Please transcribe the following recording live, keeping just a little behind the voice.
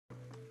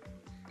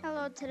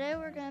Hello, today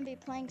we're going to be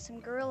playing some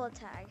Gorilla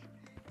Tag.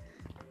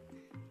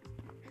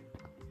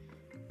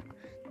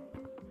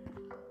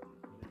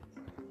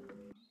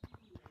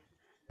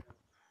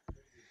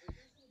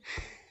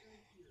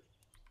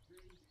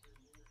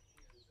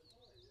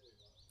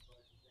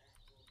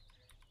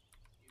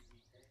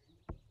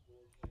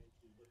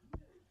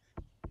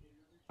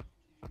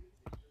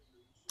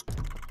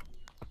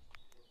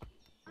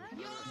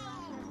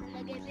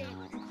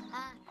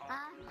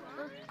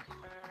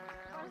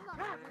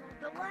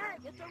 The lag,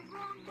 it's a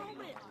wrong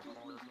moment.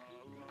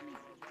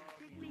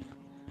 Pick me.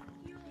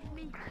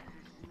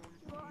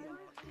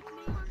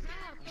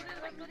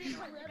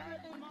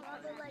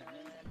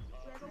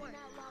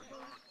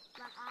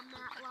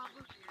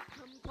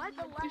 Why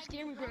the lag? You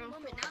scare me, bro. Of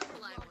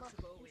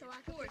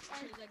course,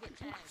 because I get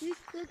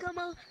tagged. Come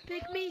on,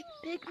 pick me.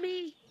 Yeah.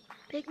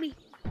 Pick me.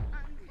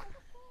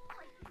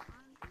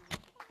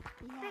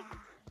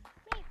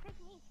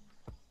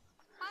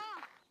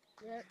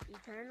 Yep, you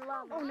turn the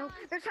lava. Oh no,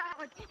 there's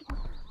Alec.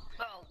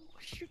 Oh,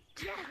 shoot.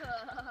 Trash.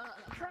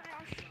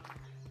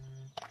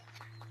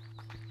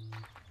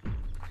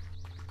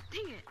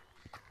 Dang it.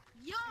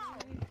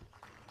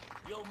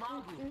 Yo,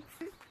 Mongo.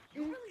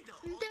 You really the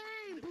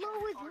Dang, blow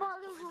his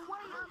mother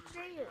way up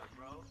there.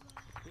 bro.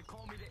 They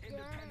call me the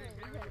independent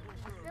variable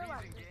for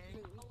a reason, gang.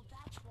 Oh,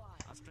 That's why.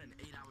 I spend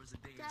 8 hours a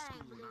day in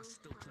school and I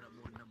still put up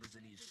more numbers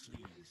than these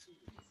sleeves.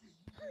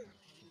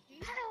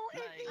 How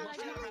is he Most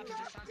of the getting rappers up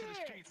just onto the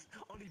there? streets.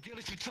 Only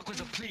dealers you took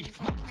was a plea.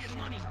 Get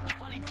money,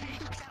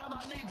 paid. Shout out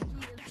my label.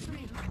 That's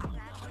me.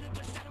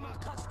 100% of my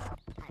customers.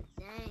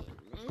 Dang,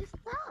 man,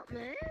 stop,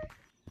 man.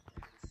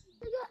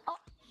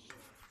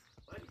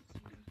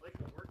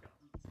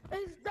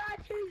 Is that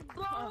his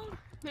bone?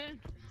 Man.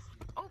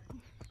 Oh.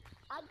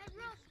 I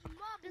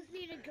just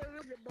need a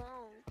gorilla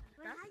bone.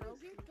 How you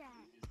get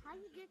that? How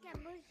you get that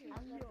mushy?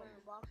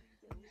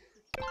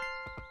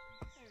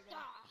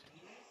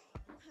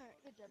 Alright,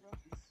 good job, bro.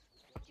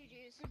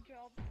 GG's, good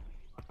job.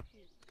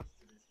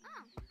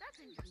 Oh, that's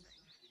interesting.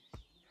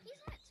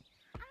 He's hit.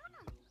 I don't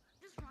know.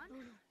 Just run.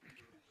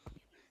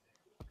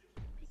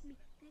 Pick me.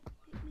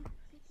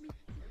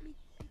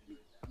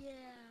 Yeah.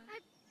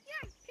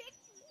 Yeah, pick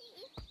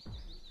me.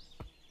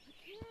 I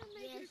can't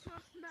make it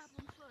across the map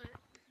on foot.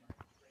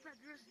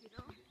 That's risky,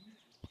 though.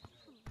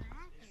 What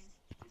happened?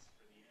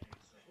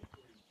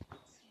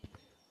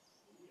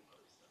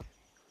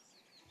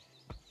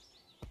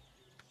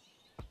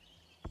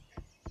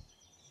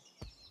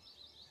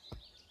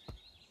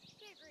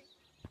 Get green.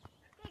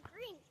 Get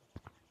green.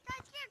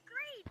 Guys, get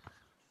green.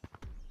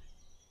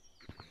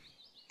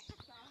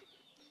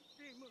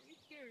 Hey, look,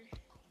 it's scary.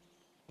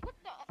 What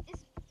the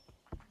is...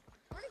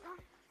 Where'd it go?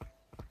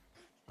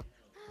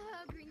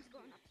 Green's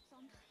going up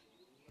some.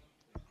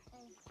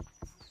 Oh.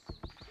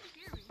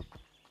 Scary.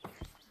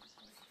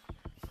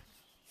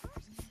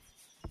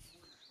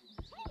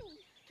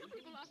 Two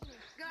people lost me.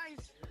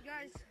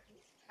 Guys,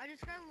 I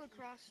just got a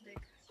lacrosse stick.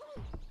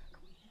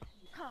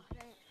 Huh,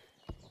 dang it.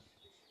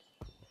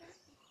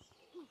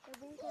 It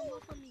won't come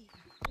up on me.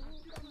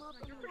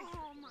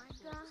 Oh my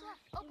god.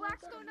 Oh,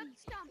 Black's going up the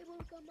stump. It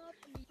won't come up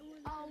on me.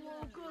 I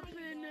woke up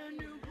in a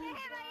new It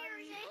hit my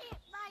ears. It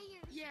hit my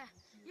ears. Yeah,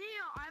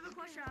 I have a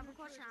question.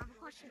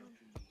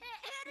 It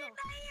hit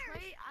my ears.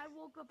 Wait, I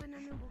woke up in a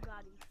new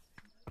Bugatti.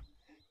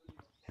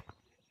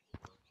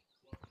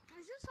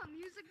 Is this a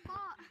music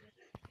bot?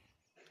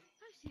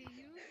 I see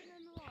you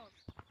in the walls.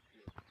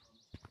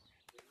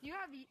 You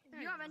have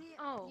any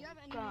Oh, you have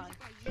any God.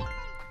 music like you?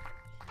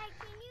 Hey,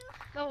 can you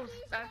That was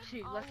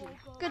actually lucky.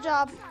 Good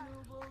job.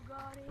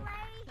 Bugatti.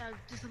 play That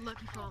was just a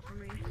lucky fall for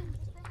me. this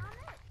thing on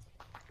it?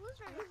 Who's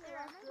registered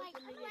on it? Like,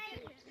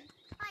 play.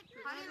 Like,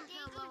 How do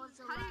you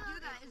do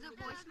that? Is it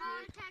voice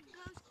mode? Tag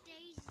Ghost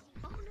Daisy.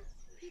 Oh no,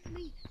 pick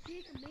me,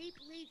 please.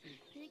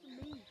 Pick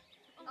me.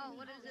 Oh,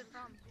 what is it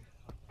from?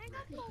 Pick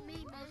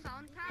me, Oh,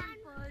 Soundtown?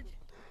 Fudge.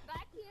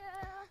 Back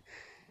here.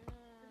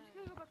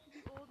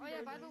 Oh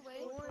yeah, by the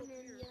way, Born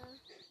in ya.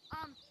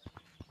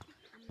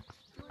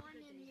 Born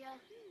in ya.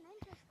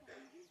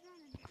 Interesting. He's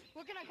running.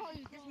 what can I call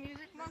you? Just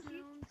music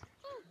monkey?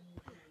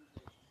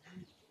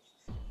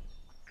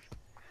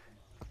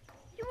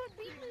 You would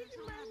be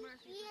losing money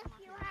if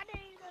you had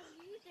any of those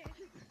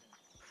users.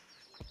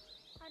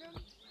 I don't.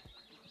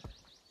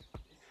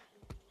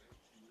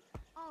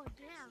 Oh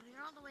damn,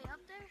 you're all the way up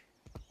there?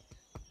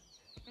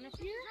 And if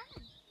you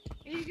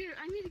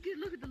I need a good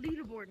look at the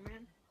leaderboard,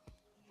 man.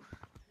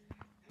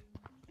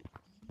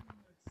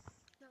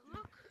 That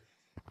look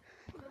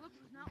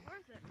was not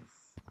worth it.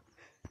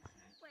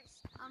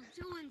 I'm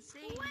too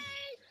insane.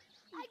 Wait!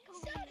 I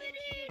summoned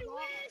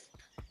Wisp!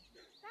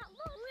 That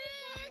looks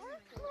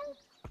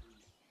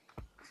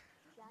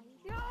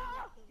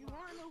You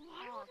wanna know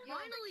what?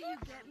 Finally you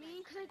get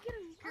me. Can I get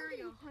a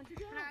Curio. Can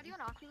I add you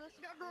on Oculus?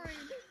 Get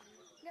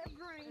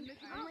green.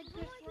 I'm like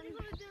this one.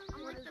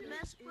 I'm like the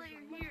best player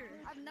here.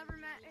 I've never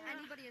met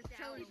anybody as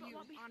chill as you,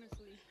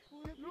 honestly.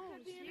 No,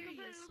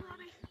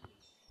 seriously.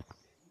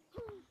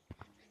 So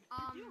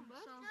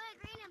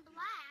green and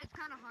black. it's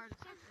kind of hard.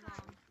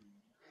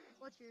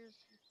 What's yours?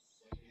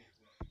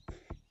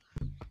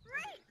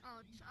 Great!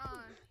 Oh, it's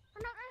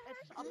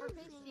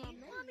Uppercase C.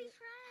 Mommy's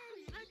friend.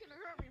 You're not gonna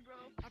hurt me,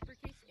 bro.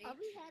 Uppercase H. If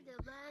we had the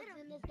bugs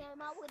in this game,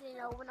 I wouldn't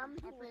know what I'm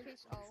doing.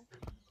 Uppercase O.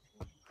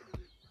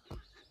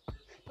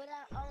 But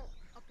I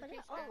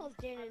Uppercase N. almost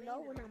didn't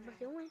know what I'm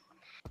doing.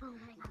 Oh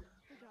my god.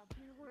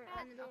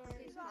 And then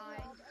uppercase I.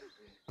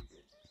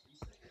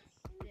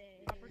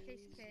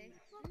 Uppercase K.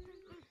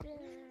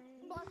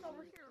 Boss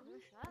over here.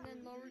 And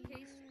then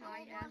lowercase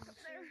IS.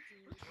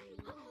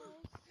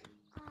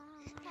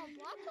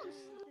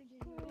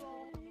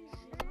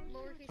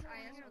 Lowercase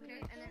IS,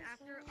 okay? And then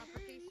after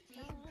uppercase T,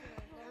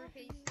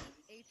 lowercase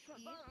HE.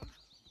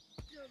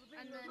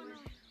 And then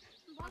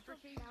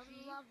uppercase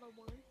G.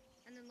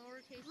 And then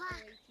lowercase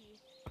OAT.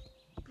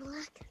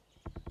 Black.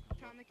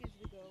 Atomic is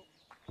the GOAT.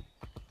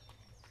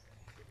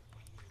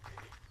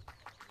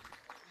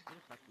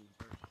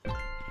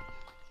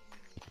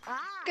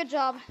 Good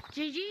job.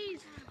 GG's. You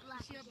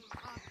see a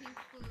pink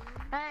balloon?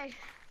 Hey,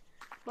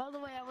 by the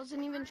way, I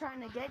wasn't even trying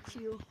to get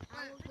you.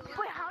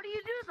 Wait, how do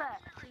you do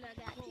that?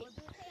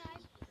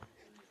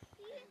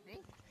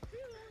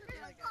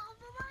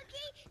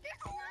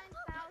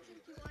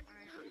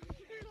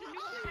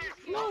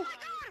 No. Oh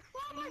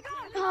my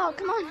god! Oh,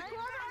 come on. I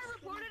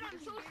reported, I'm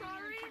so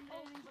sorry.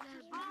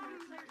 I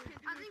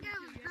think it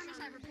was Grimace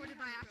I reported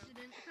by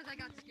accident because I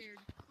got scared.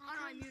 Oh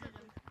no, I muted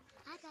him.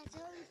 I got to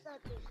tell you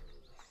something.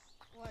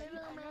 What? Hey,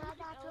 little man, I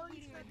got to tell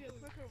you something.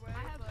 I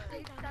have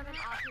stage 7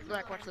 options.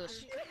 Black, watch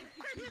this.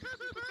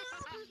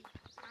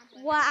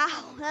 Wow,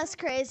 that's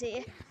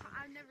crazy.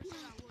 I never said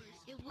I was.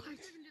 It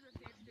worked.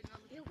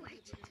 It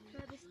worked.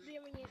 The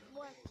experiment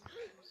worked.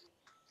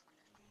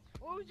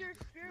 What was your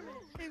experiment?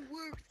 It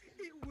worked.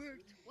 It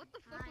worked. What the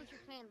fuck was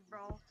your plan,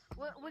 bro?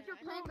 Was your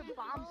plan to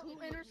bomb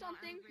Putin or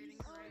something?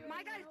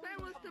 My guy's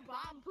plan was to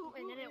bomb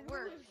Putin and it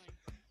worked.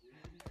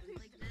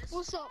 Like this.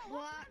 What's up?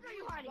 What are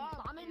you hiding?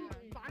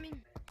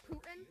 Bombing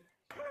Putin?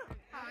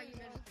 Ah, you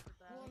missed it with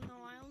that. Well,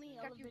 no, I only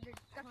elevated.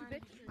 Got you,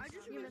 bitch. I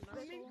just been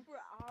swimming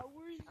for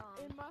hours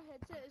and my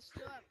headset is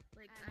still up.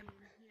 Like, I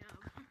mean, yeah.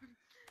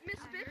 Miss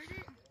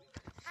bitch.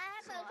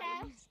 I'm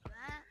okay.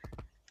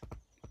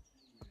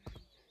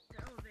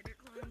 The elevator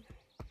climb.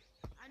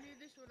 I knew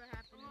this would have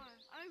happened.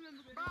 I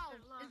remember. Bro,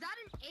 is that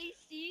an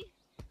AC?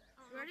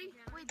 Ready?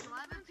 Wait, do I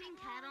have a pink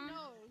hat on?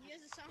 No, he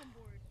has a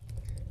soundboard.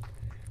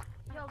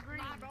 Yo, green.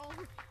 Nah, bro.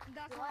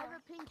 That's Do I have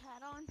a pink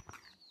hat on?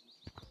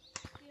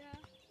 Yeah.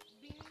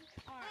 Beanie.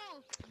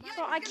 Oh, yeah.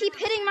 Bro, I keep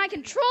hitting my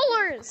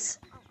controllers.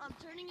 I'm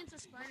turning into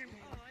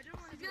Spider-Man. Oh, I don't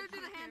want to He's gonna do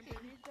the hand thing.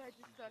 These guys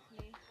just stuck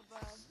me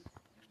above.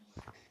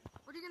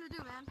 What are you gonna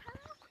do, man?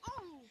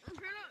 Oh,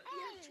 turn up.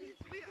 Yeah.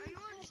 Wait, are you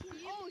on Steam?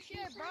 Oh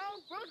shit, bro.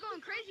 Bro's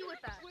going crazy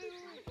with that. Wait.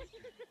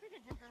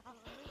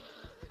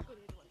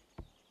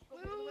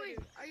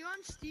 Are you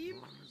on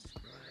Steam? I've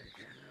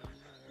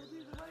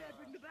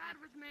been to bed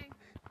with me.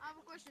 I have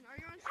a question. Are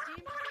you on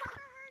Steam?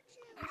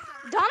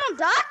 Donald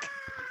Duck?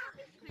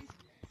 Please,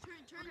 turn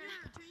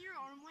your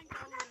arm length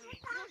all the way. You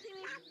don't see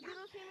me? You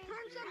don't see me?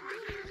 Turn some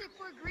Doom music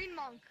for Green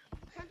Monk.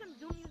 Turn some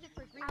Doom music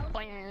for Green Monk.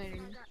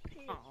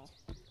 Oh.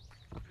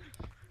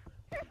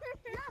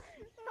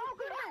 Saul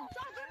Goodman!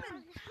 Saul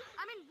Goodman!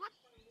 I mean, what?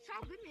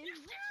 Saul Goodman?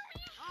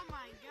 Oh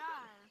my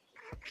god.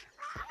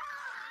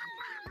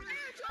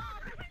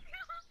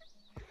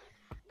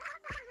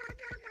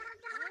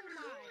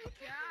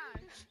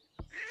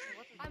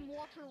 I'm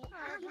Walter.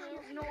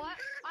 You know what?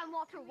 I'm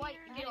Walter White.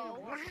 Yo.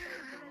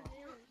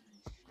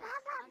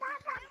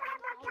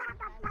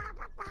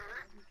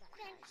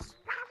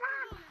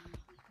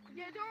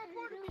 Yeah, don't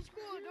report him in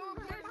school. Don't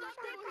report him in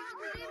school.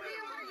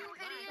 DVR, you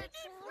idiots.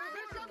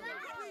 There's something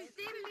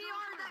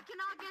DVR that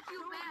cannot get you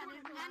banned,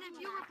 and if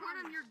you report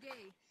him, you're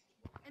gay.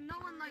 And no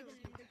one likes you.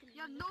 You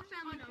have no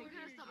family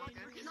figure.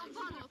 No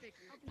father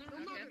figure.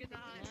 No mother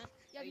figure.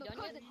 You have no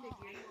cousin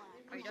figure.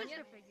 Are you done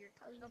yet?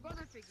 No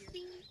brother figure.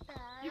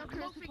 You have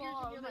no figures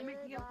in your life.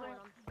 Making up for him.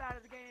 Out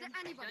of the game. To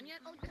anybody.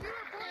 If you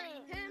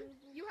report him,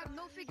 you have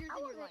no figures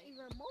in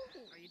your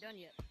life. Are you done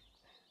yet?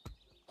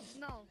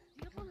 No.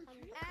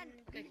 And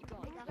Okay, keep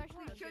going. you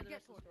actually should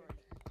get for it.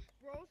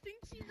 Bro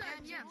thinks he's that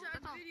And yeah, TikTok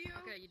that's all. video.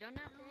 Okay, you done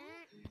now?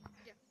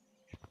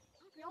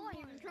 Y'all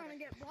ain't even trying to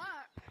get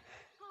black.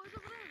 Oh, it's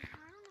over there.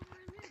 I don't know what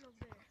it is over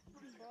there.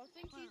 Bro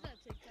thinks he's that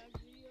TikTok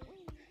video.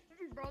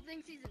 Bro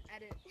thinks he's an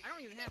edit. I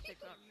don't even have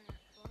TikTok.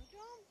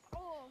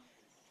 Oh,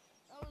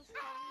 that was probably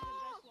the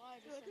best lie.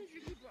 I think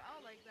you keep it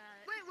out like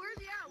that. Wait, where's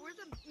he at? Where's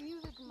the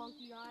music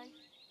monkey guy?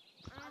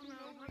 I don't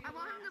know. I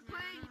want him to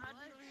play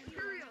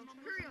Curio. Oh,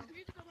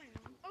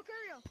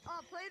 Curio.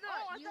 Play the.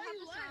 Oh, I you thought have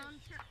you the left. sound.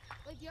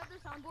 Like you have the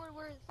soundboard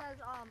where it says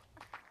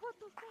what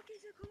the fuck is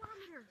a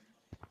kilometer?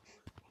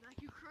 Like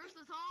you cursed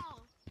us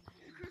all.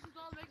 You cursed us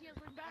all, making us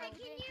look bad. Hey,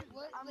 can you?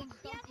 What? I'm Like You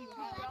have stuff you a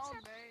have. Alexa?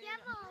 You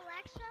have a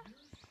Alexa?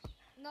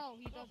 No,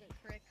 he doesn't.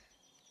 Frick.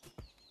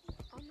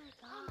 Oh my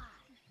god.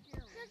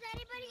 Does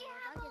anybody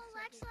have a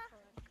Alexa?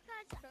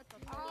 Cause Shut the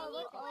can fuck up.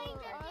 you play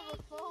the I have a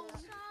Daisy phone.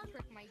 song?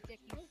 Frick my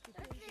dick, you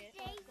stupid The shit.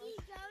 Daisy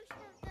Ghost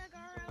of the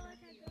Gorilla.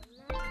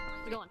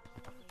 We're going.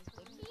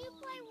 Can you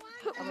play one?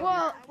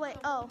 Whoa, wait,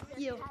 oh,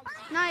 you.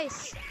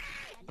 Nice.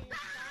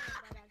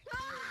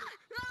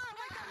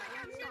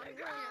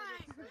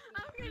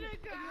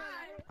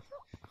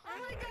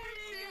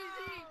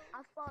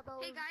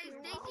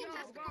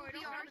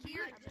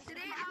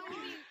 Today I will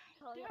be.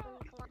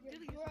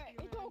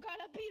 It don't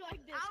gotta be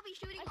like this. I'll be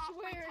shooting I off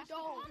my swear it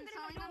testicles don't. and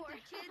selling them to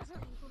kids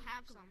who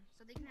have some,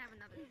 so they can have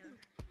another kid.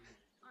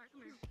 Alright,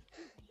 come here.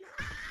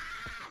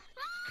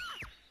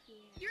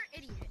 You're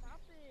an idiot.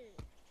 Stop it.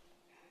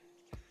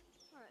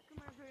 Alright, come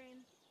here, Green.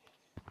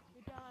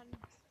 You're done.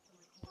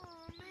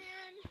 Oh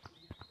man,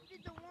 you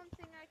did the one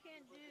thing I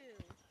can't do.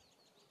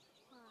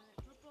 Alright,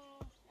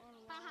 purple on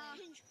a Haha.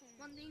 line.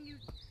 One thing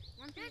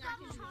Hey, I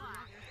can double do.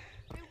 shot.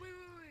 Hey,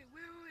 wait.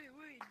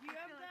 Do you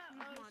have that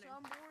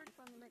soundboard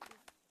from the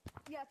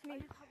Yeah, it's me.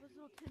 I just have this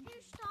little tin. Can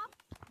you stop?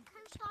 Can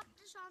you stop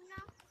the song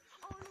now?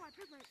 Oh no, I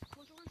pressed my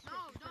controller.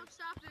 No, don't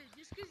stop it.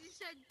 Just because you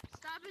said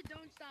stop it,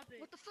 don't stop it.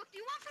 What the fuck do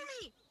you want from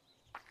me?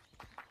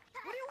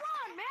 What do you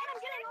want, man?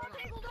 I'm getting all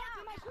tangled up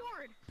in my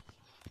cord.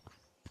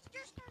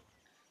 Just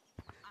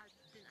I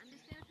didn't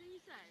understand a thing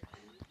you said.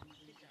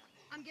 Good job.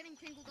 I'm getting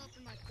tangled up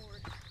in my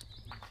cord. I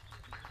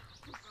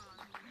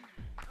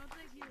don't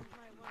think you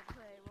might want to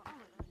play. Well,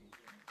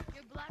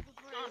 you're black with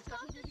red.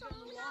 stop the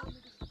song now.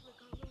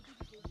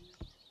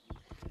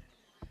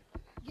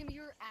 Give me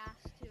your ass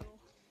too.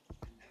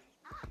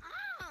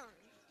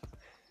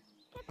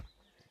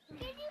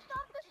 Can you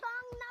stop the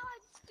song now?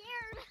 I'm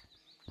scared.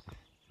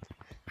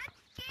 I'm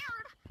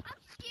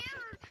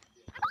scared.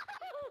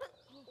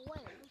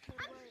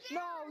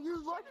 No, you're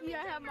lucky.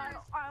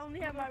 I only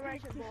have my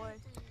rifle, boy.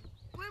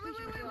 Wait.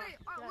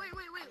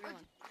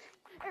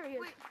 There he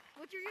is. Wait,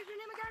 what's your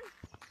username again?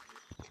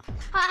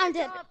 I'm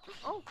dead.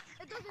 Oh,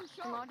 It doesn't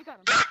show. come on, you got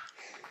him.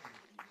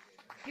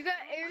 You got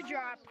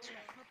airdropped.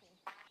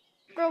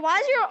 Bro, why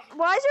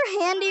is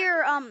your hand to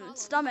your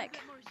stomach?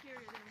 More scary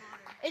than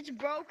modern. It's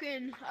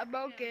broken. I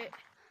broke it.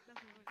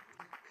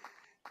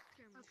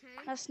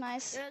 Okay. That's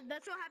nice. Yeah,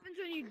 that's what happens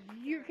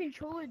when your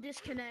controller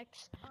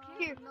disconnects.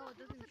 Here, No, it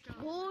doesn't show.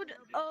 hold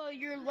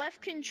your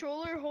left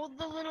controller. Hold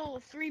the little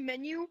 3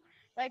 menu,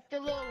 like the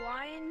little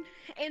line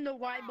and the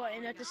Y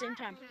button at the same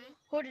time.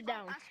 Hold it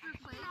down. Ask for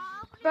play.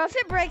 Bro, if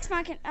it breaks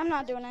I'm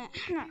not doing it.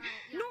 I'm not.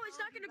 No, it's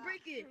not gonna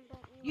break it.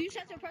 You just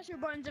have to press your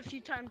buttons a few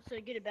times to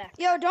get it back.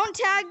 Yo, don't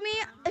tag me.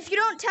 If you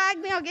don't tag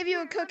me, I'll give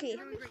you a cookie.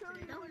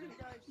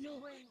 No.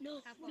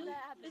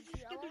 Let's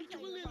skip it to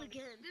a little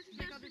again. This is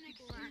just an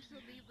excuse to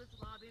leave this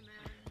lobby,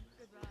 man.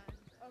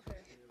 Goodbye. Okay.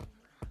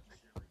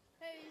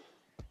 Hey,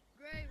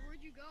 Gray,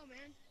 where'd you go,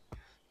 man?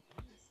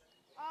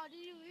 Oh, did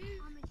you leave?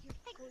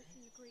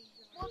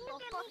 What the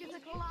fuck is a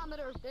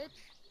kilometer, bitch?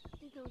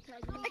 I can't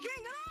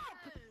get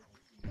up!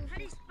 How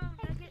do you spell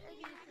nugget?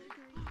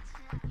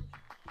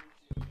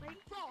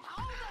 Bro,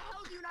 how the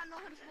hell do you not know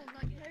how to spell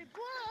nugget? Hey,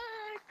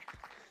 Black!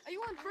 Are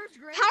you on first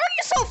grade? How are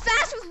you so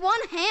fast with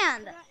one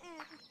hand?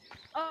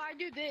 Oh, I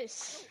do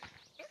this.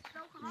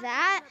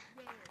 That?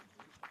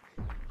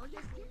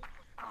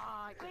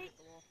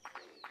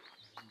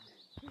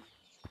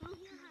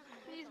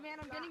 Please, man,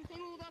 I'm getting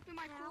tangled up in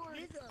my cord.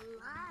 There's a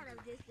lot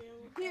of this.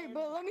 Here,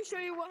 but let me show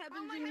you what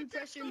happens when you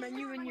press your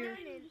menu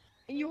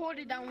and you hold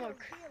it down.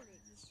 Look.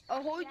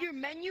 Hold your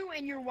menu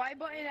and your Y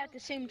button at the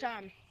same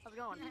time. How's it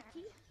going?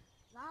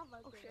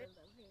 Oh shit.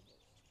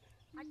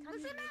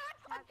 Listen,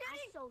 I'm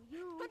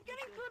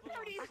getting food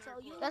parties.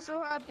 That's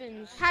what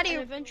happens. How do you-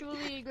 And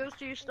eventually it goes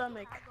to your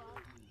stomach.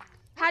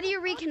 How do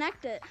you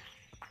reconnect it?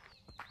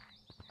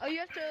 Oh, you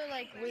have to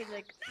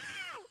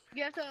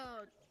you have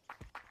to.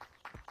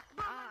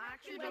 I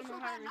actually don't know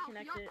how to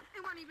reconnect it.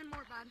 It went even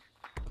more bad.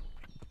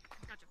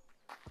 Gotcha.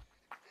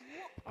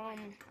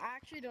 I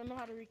actually don't know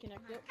how to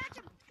reconnect it.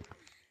 Gotcha.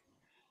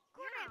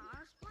 Yeah, I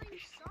was playing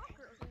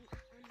soccer.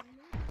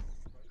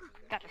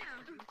 Gotcha.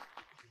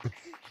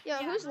 Yo,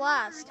 who's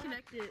last?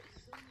 Reconnect it.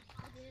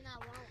 I did not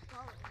want to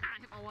call it, I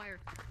hit my wire.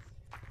 so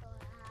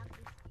I have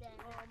to stand.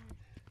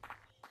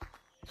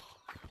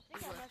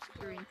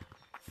 Green.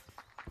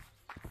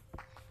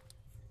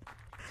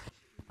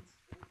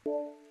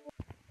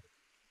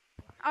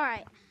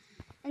 Alright.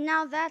 And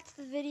now that's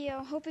the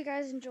video. Hope you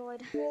guys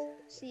enjoyed.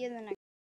 See you in the next